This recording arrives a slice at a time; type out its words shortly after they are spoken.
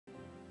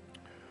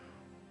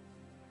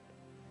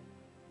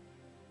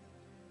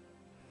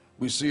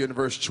We see in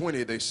verse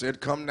 20, they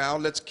said, "Come now,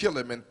 let's kill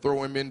him and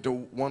throw him into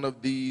one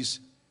of these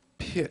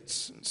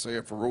pits," and say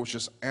a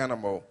ferocious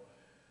animal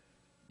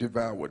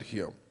devoured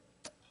him.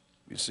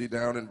 You see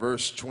down in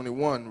verse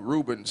 21,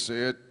 Reuben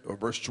said, or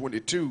verse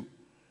 22,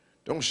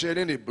 "Don't shed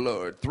any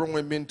blood. Throw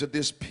him into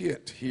this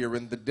pit here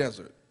in the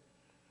desert."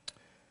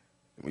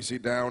 And we see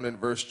down in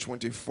verse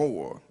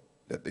 24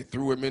 that they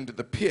threw him into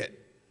the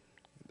pit.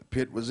 The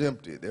pit was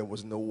empty. There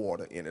was no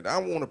water in it. I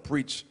want to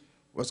preach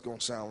what's going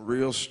to sound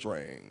real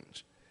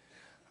strange.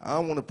 I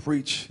want to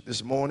preach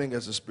this morning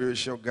as the Spirit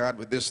shall guide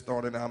with this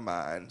thought in our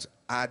minds.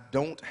 I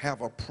don't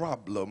have a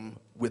problem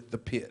with the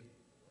pit.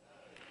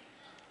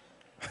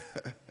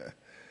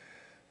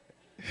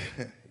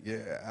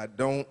 Yeah, I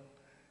don't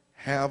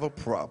have a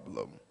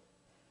problem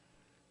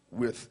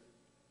with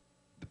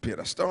the pit.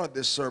 I started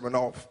this sermon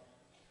off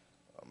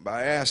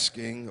by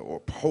asking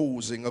or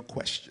posing a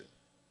question.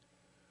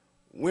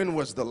 When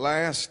was the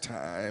last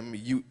time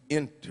you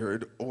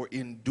entered or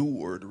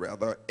endured,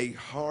 rather, a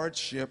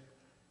hardship,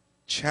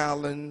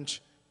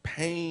 challenge,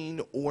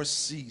 pain, or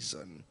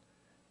season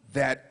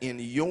that in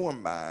your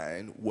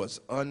mind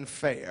was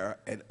unfair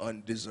and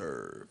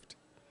undeserved?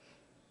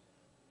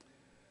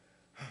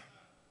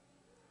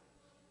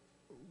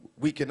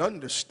 We can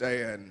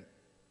understand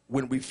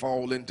when we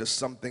fall into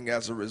something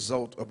as a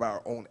result of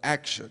our own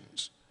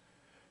actions,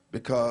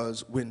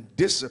 because when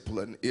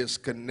discipline is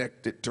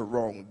connected to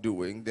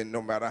wrongdoing, then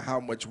no matter how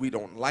much we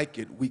don't like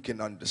it, we can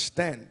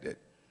understand it,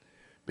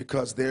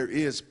 because there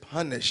is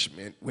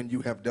punishment when you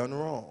have done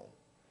wrong.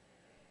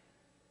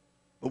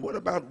 But what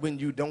about when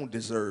you don't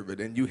deserve it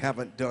and you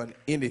haven't done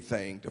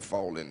anything to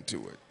fall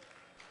into it?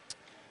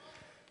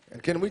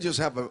 And can we just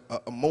have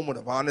a moment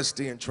of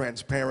honesty and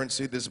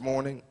transparency this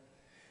morning?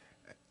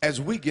 As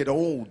we get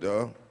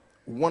older,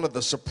 one of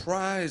the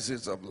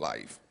surprises of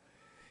life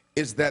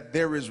is that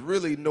there is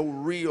really no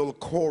real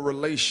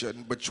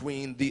correlation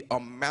between the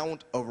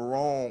amount of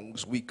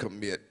wrongs we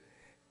commit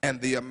and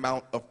the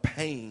amount of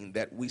pain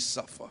that we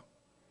suffer.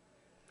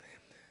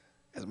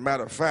 As a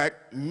matter of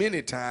fact,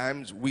 many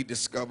times we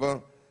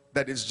discover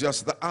that it's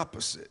just the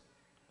opposite.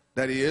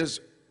 That is,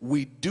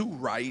 we do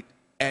right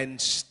and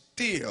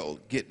still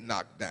get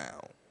knocked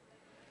down.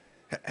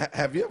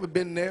 Have you ever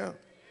been there?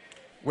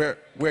 Where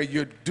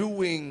you're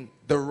doing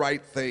the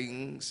right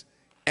things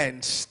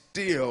and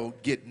still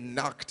get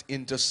knocked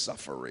into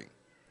suffering.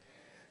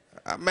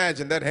 I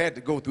imagine that had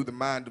to go through the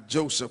mind of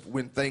Joseph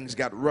when things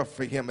got rough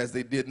for him, as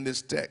they did in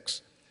this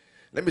text.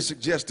 Let me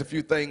suggest a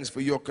few things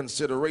for your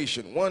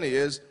consideration. One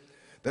is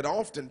that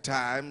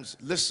oftentimes,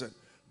 listen,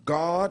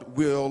 God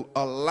will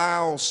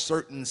allow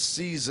certain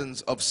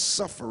seasons of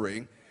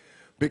suffering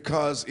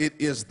because it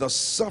is the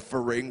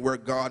suffering where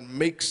God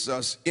makes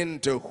us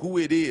into who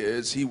it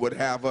is He would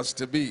have us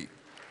to be.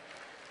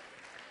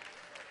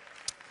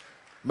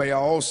 May I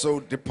also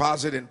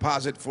deposit and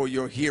posit for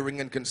your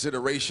hearing and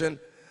consideration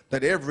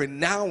that every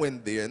now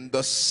and then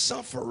the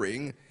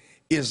suffering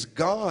is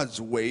God's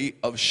way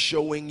of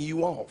showing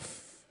you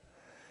off.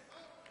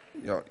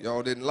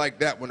 Y'all didn't like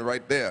that one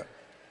right there.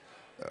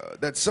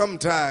 That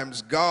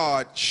sometimes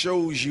God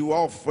shows you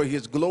off for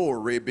His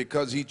glory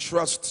because He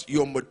trusts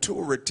your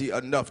maturity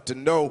enough to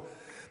know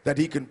that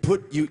He can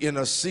put you in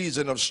a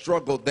season of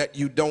struggle that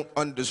you don't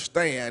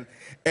understand,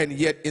 and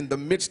yet in the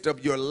midst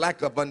of your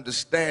lack of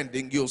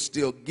understanding, you'll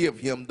still give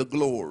Him the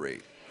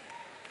glory.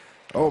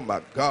 Oh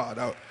my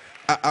God,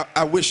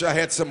 I wish I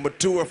had some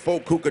mature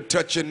folk who could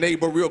touch your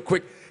neighbor real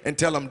quick and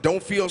tell them,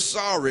 "Don't feel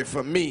sorry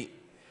for me."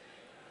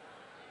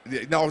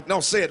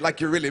 No, say it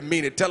like you really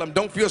mean it. Tell them,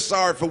 "Don't feel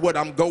sorry for what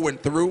I'm going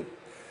through."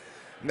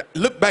 Now,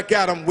 look back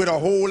at them with a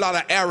whole lot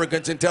of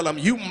arrogance and tell them,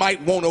 "You might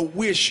want to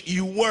wish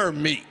you were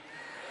me."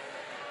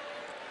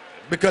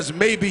 Because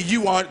maybe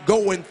you aren't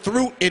going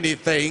through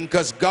anything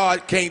because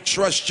God can't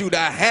trust you to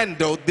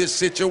handle this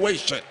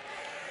situation.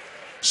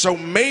 So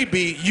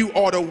maybe you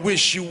ought to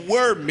wish you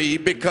were me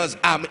because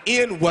I'm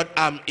in what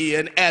I'm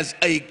in as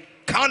a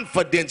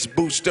confidence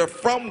booster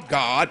from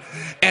God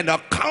and a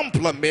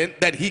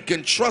compliment that He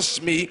can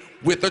trust me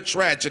with a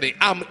tragedy.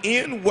 I'm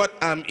in what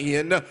I'm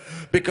in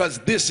because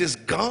this is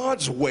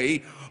God's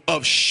way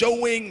of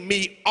showing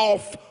me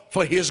off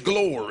for His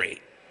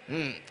glory.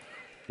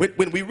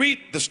 When we read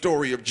the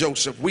story of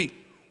Joseph, we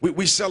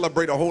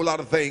celebrate a whole lot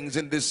of things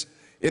in this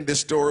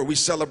story. We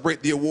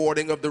celebrate the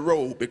awarding of the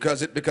robe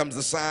because it becomes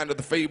the sign of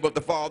the favor of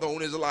the Father on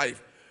his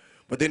life.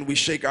 But then we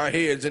shake our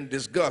heads in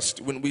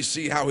disgust when we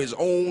see how his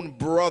own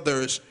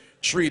brothers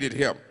treated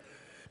him.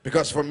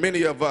 Because for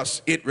many of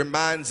us, it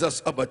reminds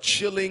us of a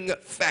chilling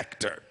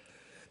factor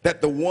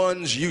that the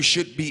ones you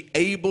should be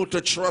able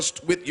to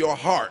trust with your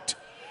heart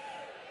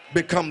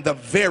become the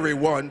very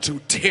ones who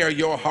tear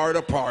your heart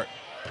apart.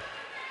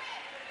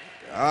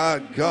 Ah,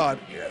 God,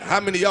 how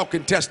many of y'all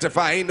can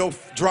testify ain't no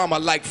drama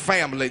like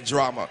family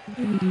drama?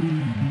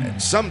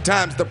 And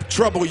sometimes the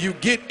trouble you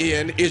get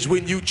in is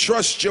when you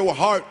trust your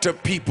heart to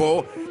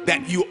people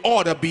that you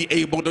ought to be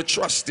able to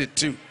trust it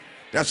to.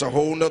 That's a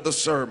whole nother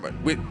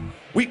sermon.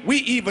 We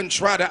even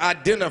try to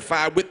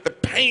identify with the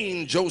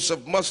pain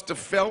Joseph must have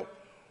felt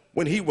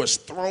when he was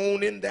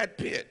thrown in that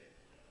pit.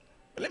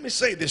 Let me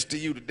say this to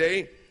you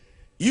today.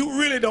 You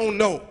really don't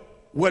know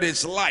what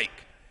it's like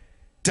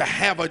to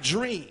have a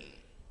dream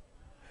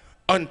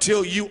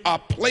until you are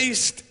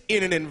placed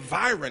in an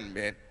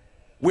environment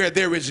where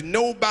there is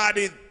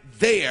nobody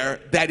there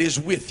that is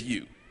with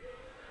you.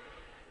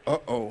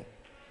 Uh-oh.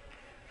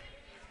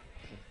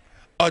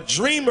 A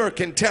dreamer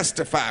can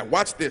testify,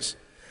 watch this,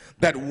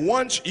 that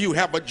once you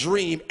have a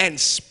dream and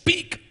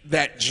speak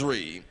that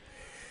dream,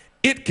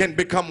 it can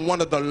become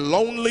one of the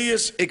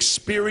loneliest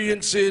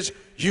experiences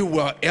you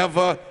will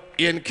ever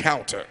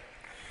encounter.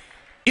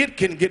 It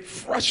can get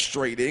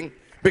frustrating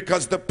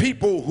because the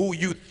people who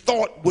you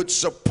thought would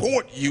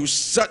support you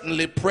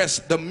suddenly press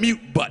the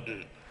mute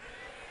button.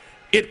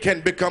 It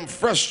can become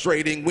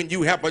frustrating when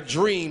you have a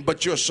dream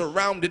but you're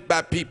surrounded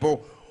by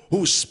people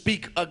who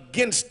speak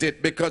against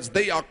it because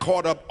they are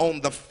caught up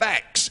on the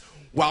facts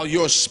while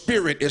your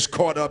spirit is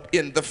caught up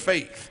in the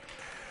faith.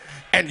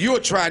 And you're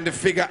trying to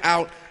figure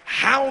out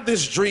how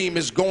this dream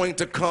is going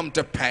to come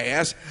to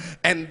pass,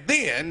 and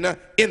then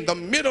in the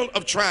middle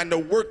of trying to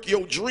work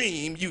your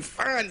dream, you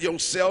find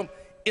yourself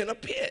in a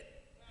pit.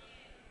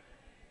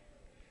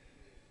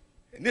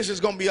 And this is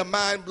going to be a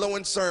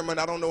mind-blowing sermon.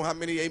 I don't know how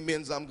many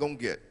amens I'm going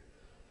to get.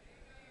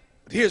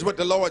 But here's what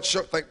the Lord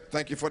showed.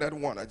 Thank you for that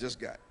one I just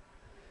got.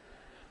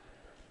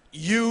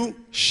 You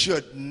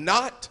should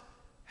not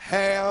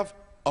have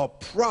a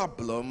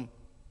problem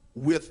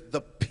with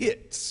the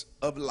pits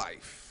of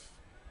life.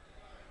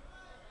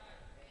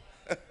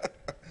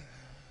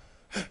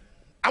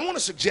 I want to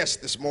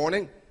suggest this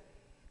morning,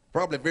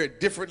 probably very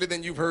differently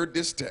than you've heard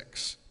this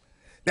text,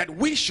 that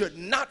we should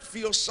not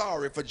feel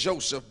sorry for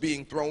Joseph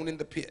being thrown in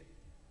the pit.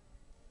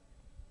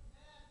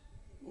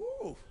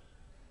 Ooh.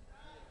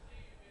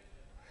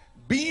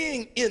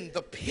 Being in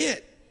the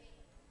pit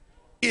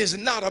is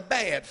not a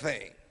bad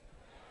thing.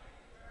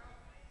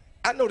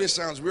 I know this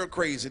sounds real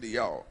crazy to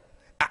y'all.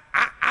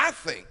 I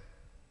think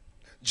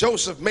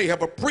Joseph may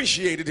have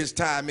appreciated his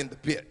time in the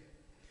pit,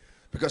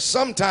 because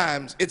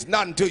sometimes it's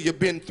not until you've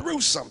been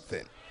through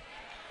something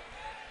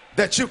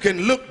that you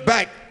can look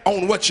back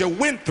on what you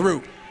went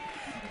through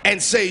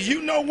and say,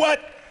 you know what?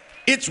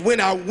 It's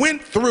when I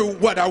went through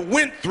what I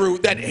went through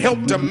that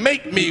helped to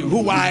make me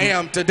who I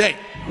am today.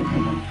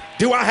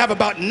 Do I have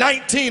about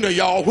 19 of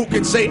y'all who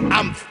can say,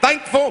 I'm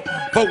thankful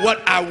for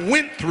what I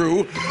went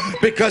through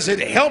because it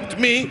helped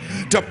me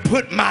to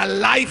put my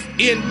life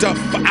into,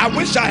 I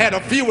wish I had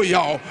a few of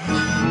y'all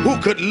who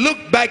could look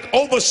back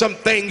over some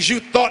things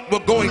you thought were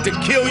going to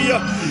kill you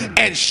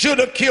and should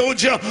have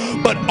killed you,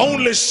 but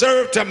only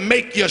served to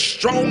make you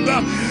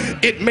stronger.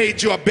 It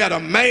made you a better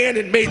man.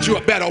 It made you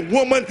a better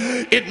woman.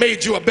 It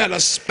made you a better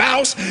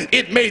spouse.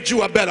 It made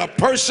you a better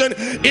person.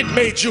 It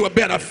made you a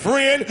better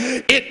friend.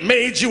 It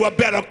made you a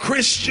better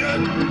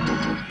Christian.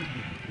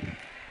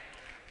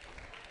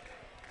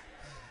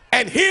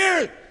 And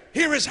here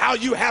is how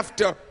you have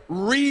to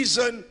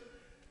reason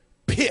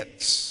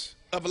pits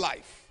of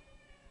life.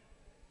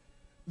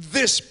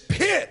 This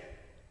pit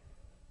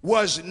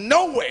was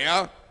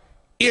nowhere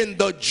in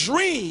the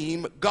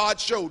dream God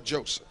showed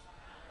Joseph.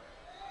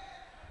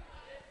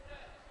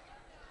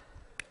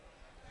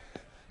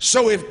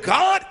 So if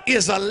God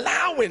is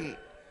allowing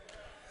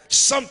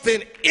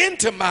something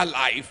into my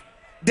life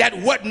that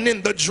wasn't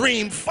in the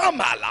dream for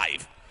my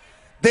life,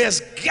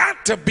 there's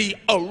got to be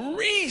a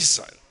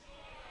reason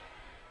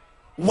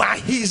why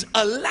he's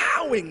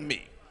allowing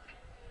me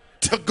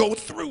to go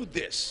through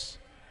this.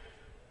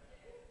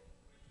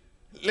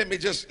 Let me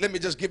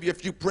just give you a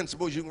few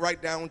principles you can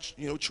write down,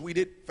 tweet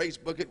it,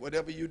 Facebook it,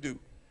 whatever you do.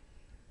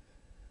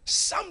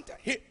 Sometimes,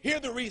 here are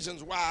the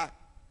reasons why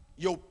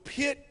your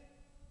pit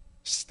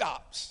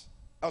stops.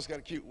 That was kind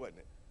of cute, wasn't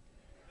it?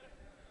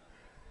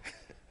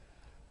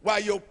 Why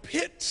your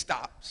pit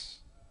stops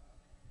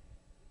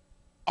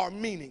are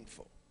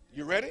meaningful.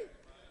 You ready?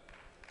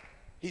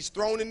 He's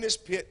thrown in this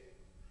pit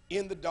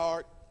in the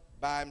dark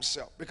by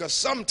himself, because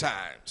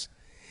sometimes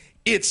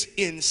it's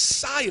in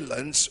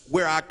silence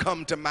where I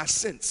come to my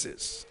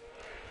senses.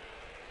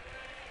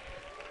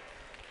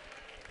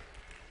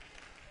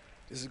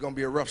 This is going to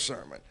be a rough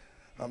sermon.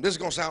 This is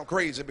going to sound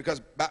crazy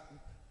because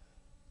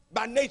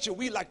by nature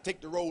we like to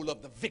take the role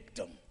of the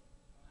victim.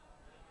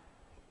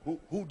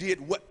 Who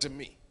did what to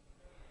me?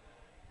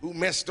 Who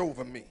messed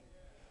over me?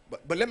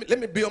 But let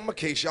me build my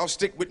case. Y'all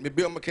stick with me,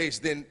 build my case,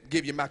 then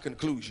give you my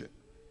conclusion.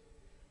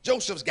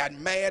 Joseph's got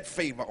mad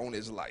favor on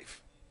his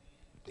life.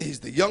 He's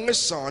the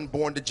youngest son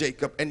born to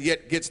Jacob, and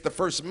yet gets the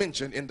first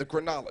mention in the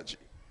chronology,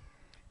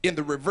 in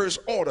the reverse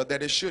order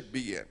that it should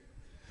be in.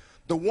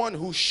 The one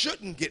who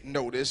shouldn't get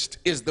noticed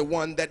is the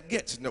one that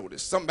gets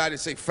noticed. Somebody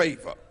say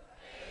favor.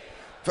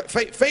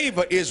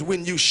 Favor is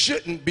when you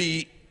shouldn't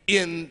be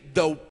in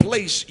the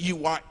place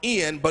you are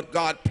in, but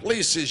God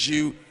places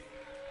you.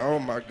 Oh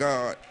my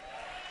God.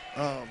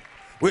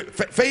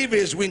 Favor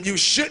is when you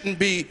shouldn't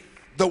be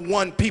the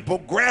one people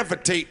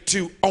gravitate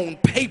to on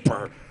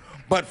paper,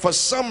 but for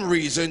some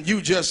reason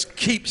you just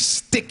keep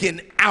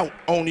sticking out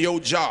on your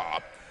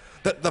job.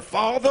 The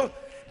father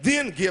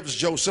then gives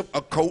Joseph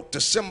a coat to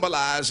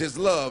symbolize his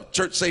love.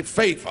 Church, say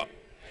favor.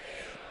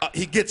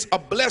 he gets a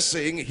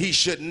blessing he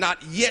should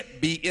not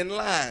yet be in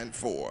line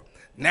for.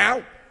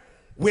 Now,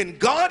 when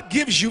God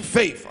gives you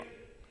favor,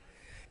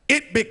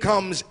 it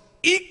becomes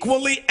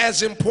equally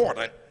as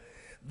important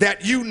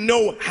that you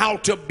know how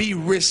to be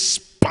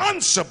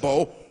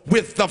responsible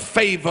with the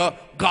favor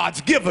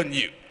God's given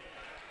you.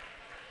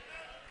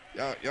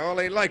 Y'all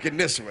ain't liking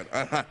this one.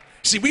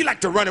 See, we like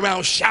to run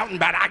around shouting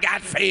about, I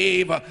got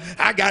favor,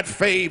 I got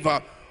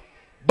favor.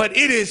 But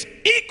it is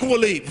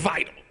equally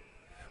vital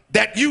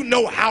that you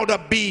know how to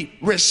be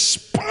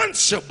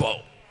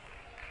responsible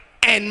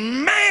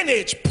and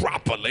manage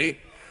properly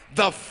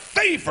the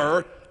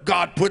favor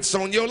God puts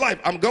on your life.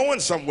 I'm going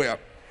somewhere.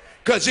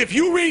 Because if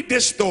you read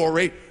this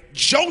story,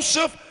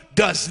 Joseph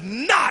does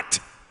not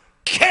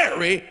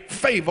carry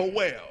favor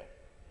well.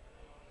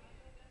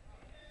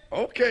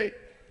 Okay,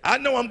 I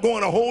know I'm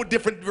going a whole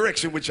different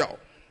direction with y'all.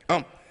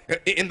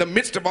 In the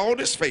midst of all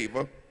this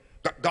favor,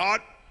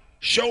 God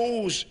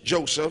shows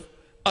Joseph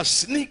a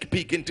sneak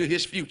peek into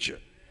his future.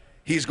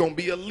 He's going to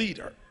be a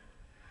leader.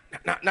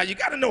 Now you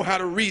got to know how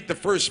to read the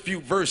first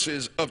few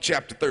verses of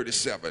chapter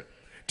 37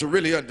 to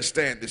really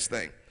understand this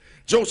thing.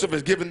 Joseph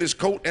is given this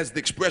coat as the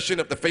expression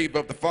of the favor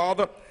of the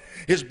father.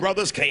 His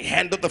brothers can't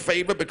handle the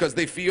favor because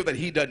they feel that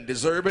he doesn't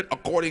deserve it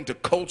according to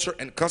culture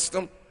and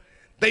custom.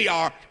 They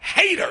are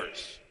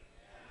haters.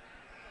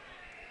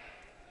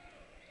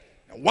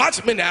 Now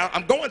watch me now.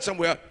 I'm going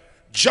somewhere.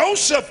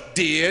 Joseph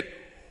did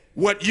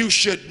what you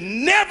should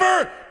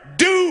never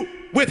do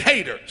with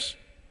haters.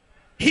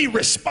 He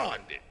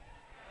responded.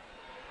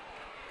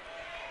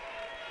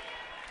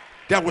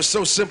 That was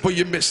so simple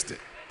you missed it.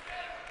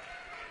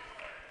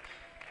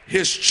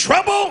 His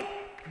trouble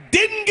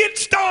didn't get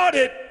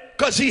started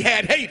because he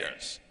had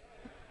haters.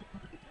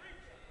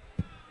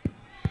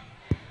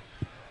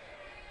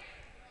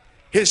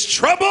 His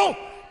trouble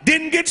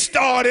didn't get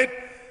started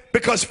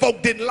because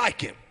folk didn't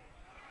like him.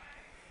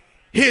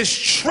 His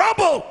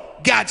trouble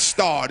got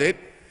started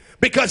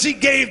because he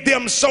gave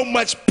them so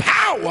much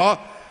power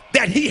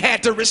that he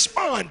had to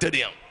respond to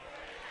them.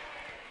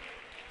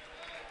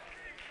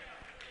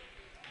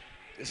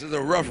 This is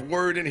a rough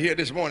word in here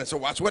this morning, so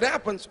watch what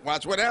happens.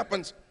 Watch what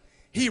happens.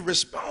 He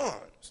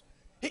responds.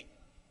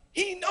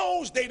 He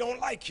knows they don't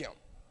like him.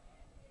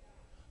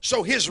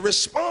 So his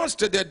response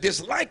to their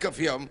dislike of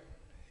him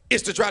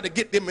is to try to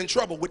get them in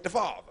trouble with the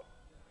father.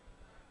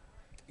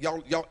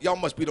 Y'all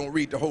must be don't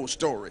read the whole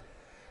story.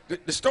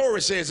 The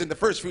story says in the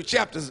first few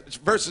chapters,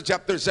 verses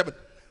chapter 37,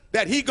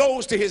 that he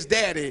goes to his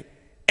daddy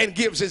and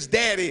gives his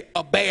daddy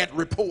a bad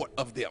report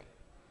of them.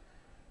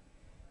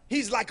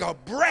 He's like a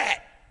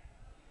brat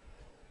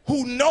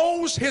who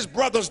knows his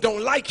brothers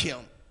don't like him.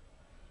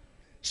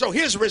 So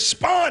his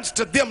response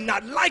to them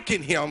not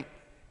liking him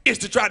is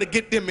to try to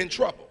get them in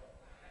trouble.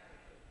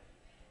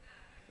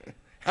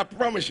 I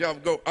promise you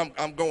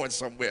I'm going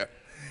somewhere.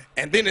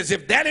 And then as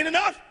if that ain't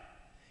enough,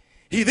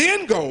 he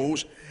then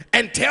goes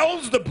and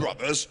tells the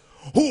brothers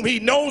whom he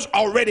knows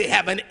already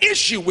have an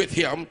issue with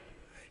him,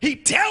 he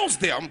tells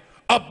them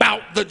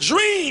about the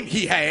dream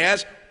he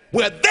has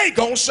where they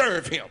gonna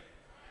serve him.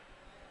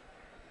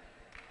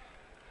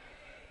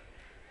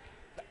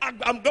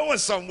 I'm going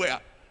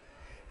somewhere.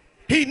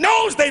 He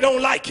knows they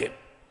don't like him.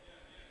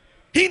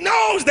 He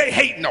knows they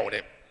hating on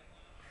him.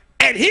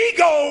 And he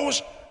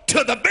goes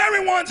to the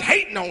very ones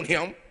hating on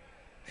him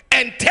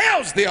and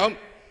tells them,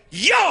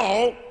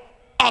 y'all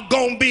are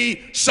gonna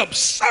be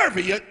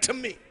subservient to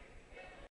me.